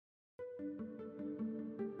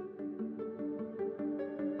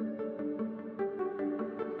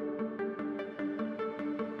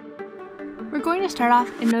going to start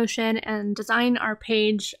off in Notion and design our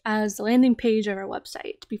page as the landing page of our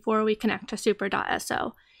website before we connect to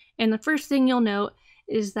super.so. And the first thing you'll note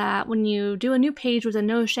is that when you do a new page with a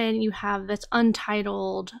Notion, you have this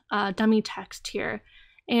untitled dummy text here.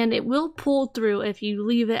 And it will pull through if you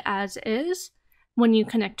leave it as is when you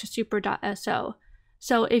connect to super.so.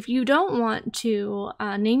 So if you don't want to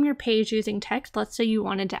name your page using text, let's say you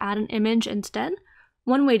wanted to add an image instead,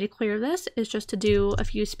 one way to clear this is just to do a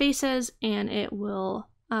few spaces and it will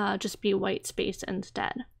just be white space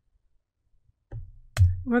instead.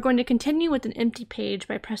 We're going to continue with an empty page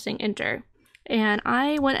by pressing enter. And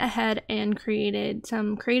I went ahead and created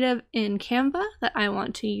some creative in Canva that I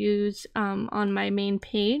want to use on my main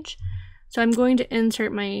page. So I'm going to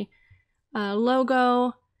insert my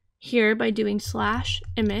logo here by doing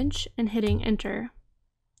 /image and hitting enter.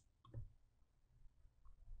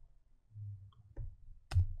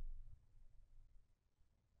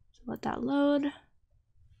 So let that load.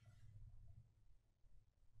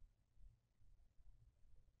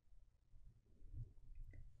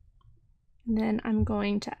 And then I'm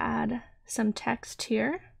going to add some text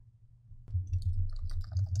here.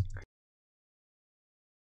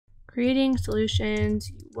 Creating solutions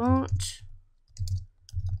you won't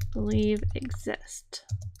believe exist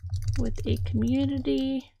with a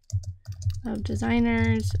community of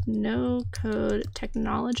designers, no-code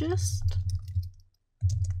technologists,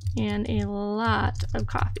 and a lot of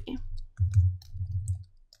coffee.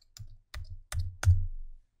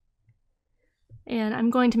 And I'm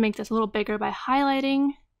going to make this a little bigger by highlighting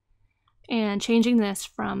and changing this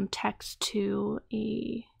from text to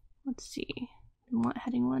a, let's see, I want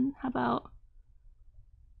heading 1. How about,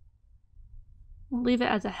 we'll leave it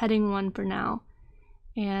as a heading 1 for now.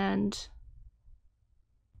 And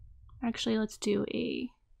actually let's do a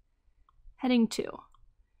heading 2.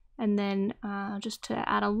 And then just to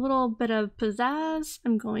add a little bit of pizzazz,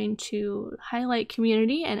 I'm going to highlight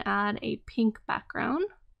community and add a pink background,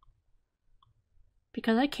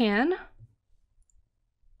 because I can.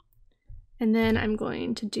 And then I'm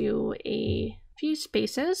going to do a few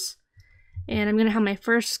spaces, and I'm going to have my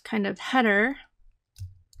first kind of header,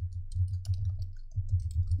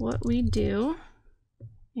 what we do.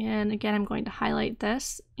 And again, I'm going to highlight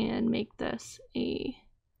this and make this a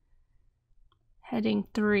heading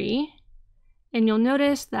 3. And you'll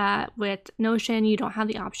notice that with Notion, you don't have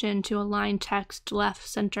the option to align text left,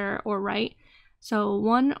 center, or right. So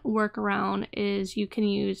one workaround is you can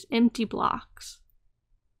use empty blocks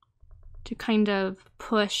to kind of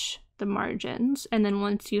push the margins. And then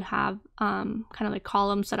once you have kind of like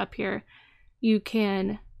columns set up here, you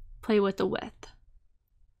can play with the width.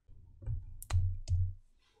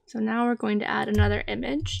 So now we're going to add another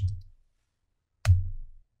image.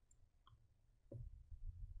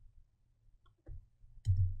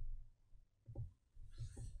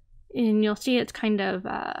 And you'll see it's kind of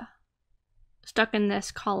stuck in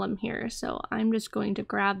this column here. So I'm just going to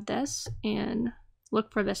grab this and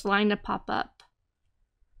look for this line to pop up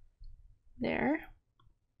there.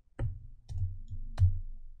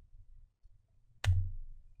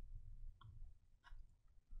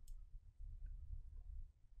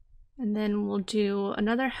 And then we'll do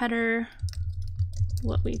another header,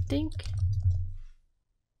 what we think,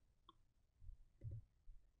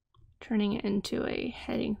 turning it into a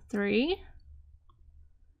heading 3.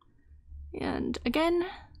 And again,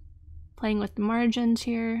 playing with the margins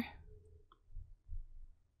here.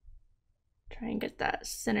 Try and get that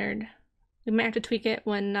centered. We might have to tweak it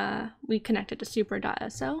when we connect it to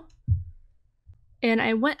super.so. And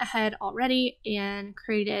I went ahead already and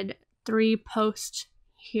created 3 posts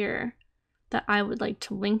here that I would like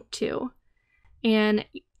to link to. And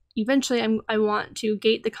eventually I want to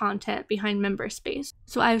gate the content behind member space.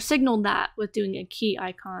 So I've signaled that with doing a key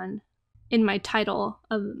icon in my title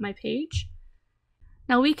of my page.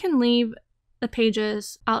 Now we can leave the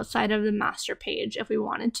pages outside of the master page if we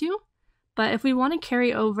wanted to, but if we want to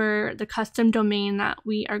carry over the custom domain that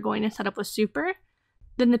we are going to set up with Super,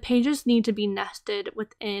 then the pages need to be nested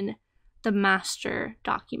within the master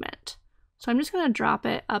document. So I'm just going to drop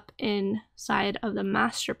it up inside of the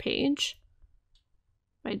master page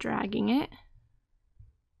by dragging it.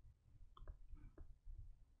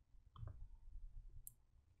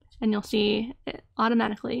 And you'll see it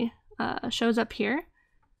automatically shows up here.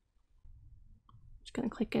 Just going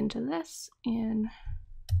to click into this and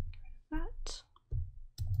get rid of that.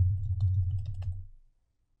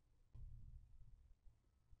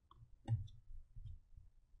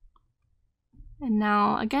 And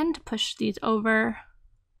now again, to push these over,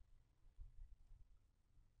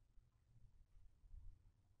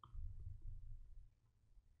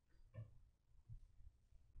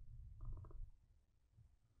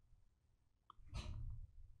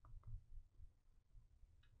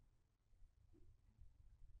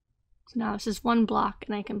 So now this is one block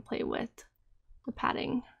and I can play with the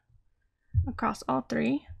padding across all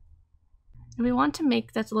three. If we want to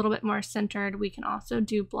make this a little bit more centered, we can also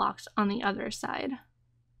do blocks on the other side.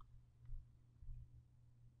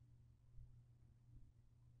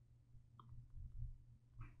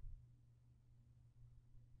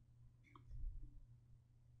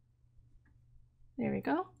 There we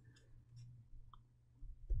go.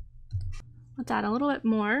 Let's add a little bit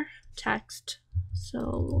more text.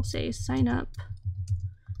 So we'll say sign up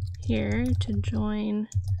here to join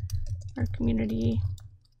our community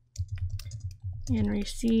and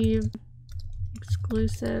receive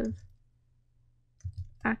exclusive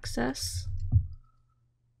access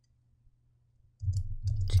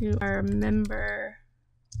to our member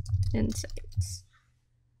insights.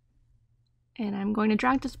 And I'm going to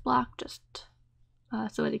drag this block just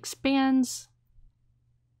so it expands.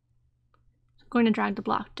 I'm going to drag the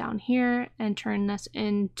block down here and turn this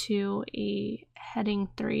into a heading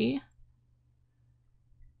 3.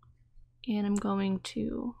 And I'm going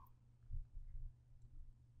to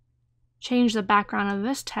change the background of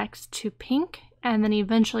this text to pink, and then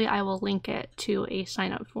eventually I will link it to a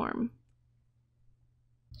sign up form.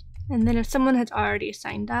 And then if someone has already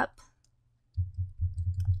signed up,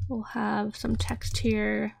 we'll have some text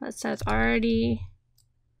here that says already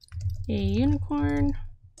a unicorn.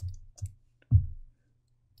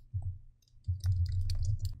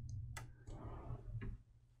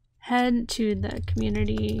 Head to the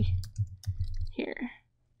community here.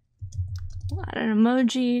 We'll add an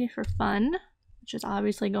emoji for fun, which is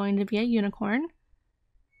obviously going to be a unicorn.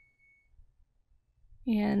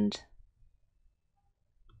 And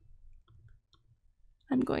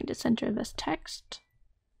I'm going to center this text.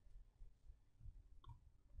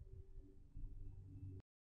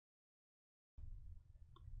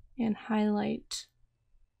 And highlight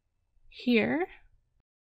here.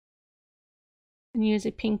 And use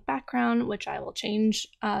a pink background, which I will change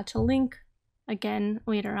to link again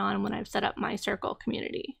later on when I've set up my circle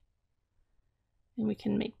community. And we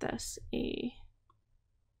can make this a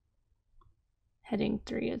heading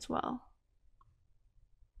 3 as well.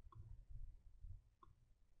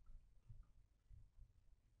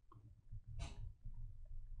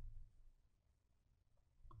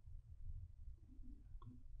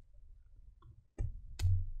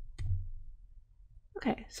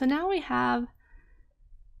 Okay, so now we have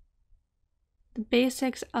the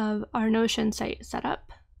basics of our Notion site set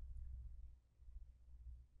up.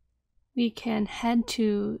 We can head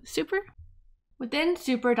to Super. Within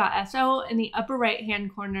super.so, in the upper right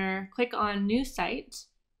hand corner, click on New Site,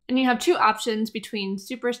 and you have two options between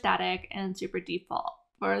Super Static and Super Default.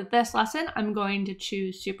 For this lesson, I'm going to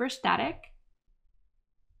choose Super Static.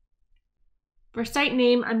 For site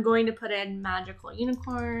name, I'm going to put in Magical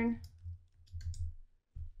Unicorn.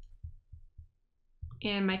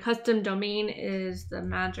 And my custom domain is the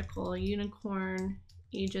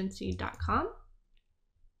magicalunicornagency.com.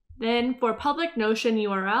 Then for public Notion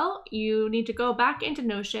URL, you need to go back into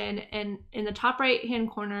Notion and in the top right hand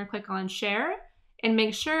corner, click on Share and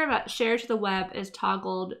make sure that Share to the Web is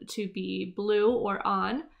toggled to be blue or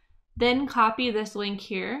on. Then copy this link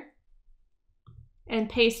here and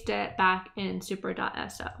paste it back in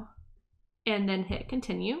super.so and then hit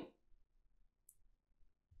Continue.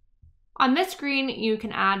 On this screen, you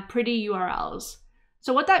can add pretty URLs.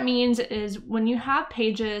 So what that means is when you have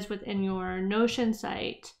pages within your Notion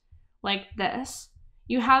site like this,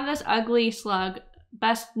 you have this ugly slug,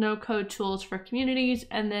 best no-code tools for communities,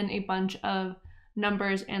 and then a bunch of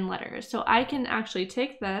numbers and letters. So I can actually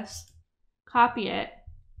take this, copy it,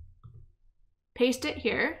 paste it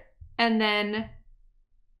here, and then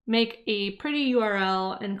make a pretty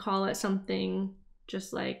URL and call it something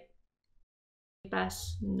just like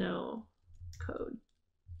best no code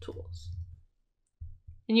tools.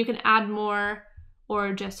 And you can add more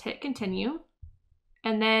or just hit continue.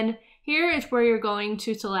 And then here is where you're going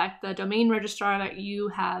to select the domain registrar that you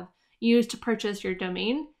have used to purchase your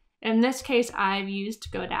domain. In this case, I've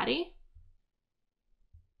used GoDaddy.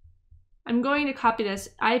 I'm going to copy this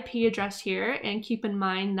IP address here and keep in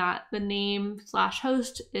mind that the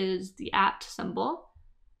name/host is the @ symbol.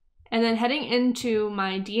 And then heading into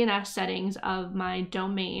my DNS settings of my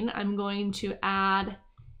domain, I'm going to add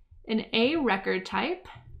an A record type.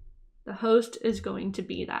 The host is going to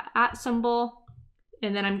be that @ symbol.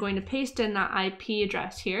 And then I'm going to paste in that IP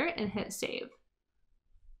address here and hit save.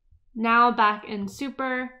 Now back in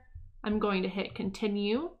Super, I'm going to hit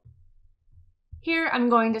continue. Here I'm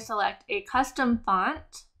going to select a custom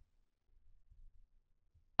font,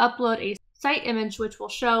 upload a site image which will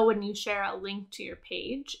show when you share a link to your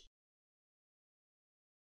page,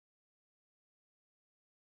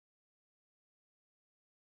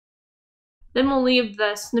 Then we'll leave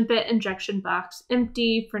the snippet injection box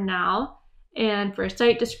empty for now. And for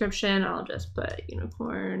site description, I'll just put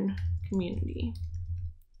unicorn community.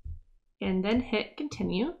 And then hit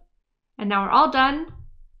continue. And now we're all done.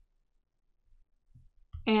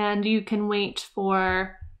 And you can wait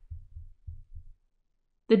for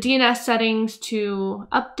the DNS settings to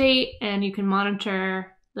update, and you can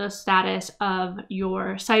monitor the status of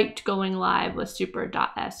your site going live with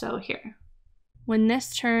super.so here. When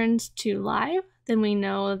this turns to live, then we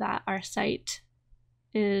know that our site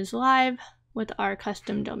is live with our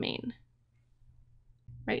custom domain.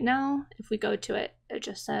 Right now, if we go to it, it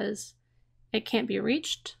just says it can't be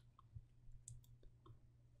reached.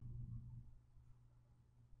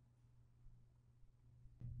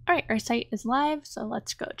 All right, our site is live, so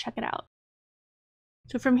let's go check it out.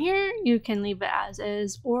 So from here, you can leave it as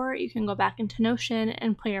is, or you can go back into Notion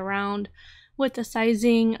and play around with the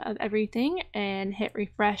sizing of everything and hit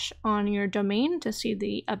refresh on your domain to see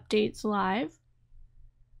the updates live.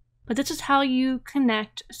 But this is how you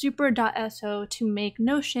connect super.so to make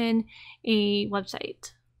Notion a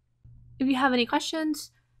website. If you have any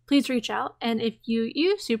questions, please reach out. And if you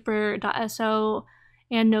use super.so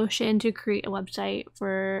and Notion to create a website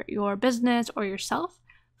for your business or yourself,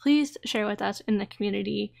 please share with us in the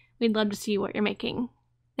community. We'd love to see what you're making.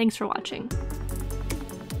 Thanks for watching.